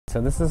So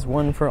this is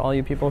one for all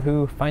you people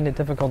who find it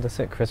difficult to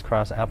sit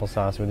crisscross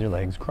applesauce with your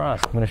legs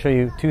crossed. I'm going to show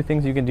you 2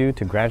 things you can do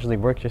to gradually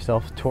work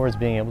yourself towards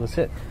being able to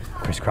sit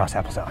crisscross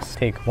applesauce.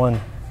 Take one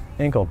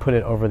ankle, put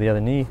it over the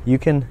other knee. You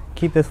can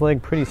keep this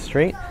leg pretty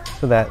straight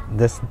so that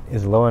this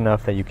is low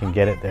enough that you can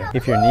get it there.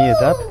 If your knee is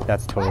up,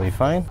 that's totally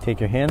fine. Take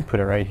your hand,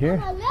 put it right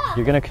here.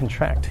 You're going to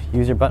contract.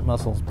 Use your butt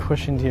muscles,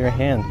 push into your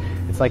hand.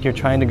 It's like you're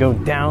trying to go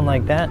down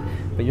like that,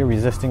 but you're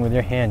resisting with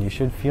your hand. You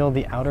should feel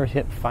the outer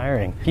hip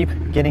firing. Keep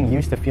getting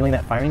used to feeling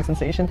that firing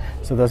sensation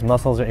so those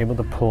muscles are able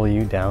to pull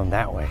you down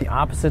that way. The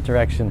opposite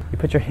direction, you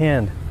put your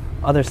hand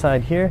other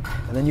side here,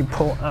 and then you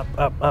pull up,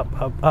 up,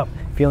 up, up, up,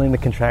 feeling the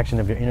contraction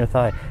of your inner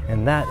thigh.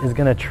 And that is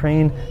going to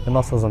train the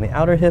muscles on the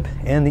outer hip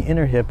and the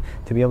inner hip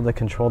to be able to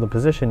control the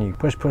position. You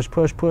push, push,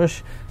 push,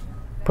 push,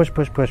 push,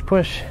 push, push,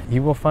 push.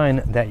 You will find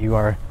that you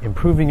are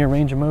improving your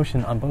range of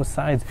motion on both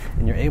sides,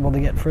 and you're able to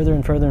get further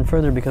and further and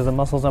further because the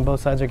muscles on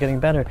both sides are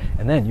getting better.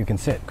 And then you can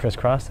sit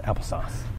crisscross applesauce.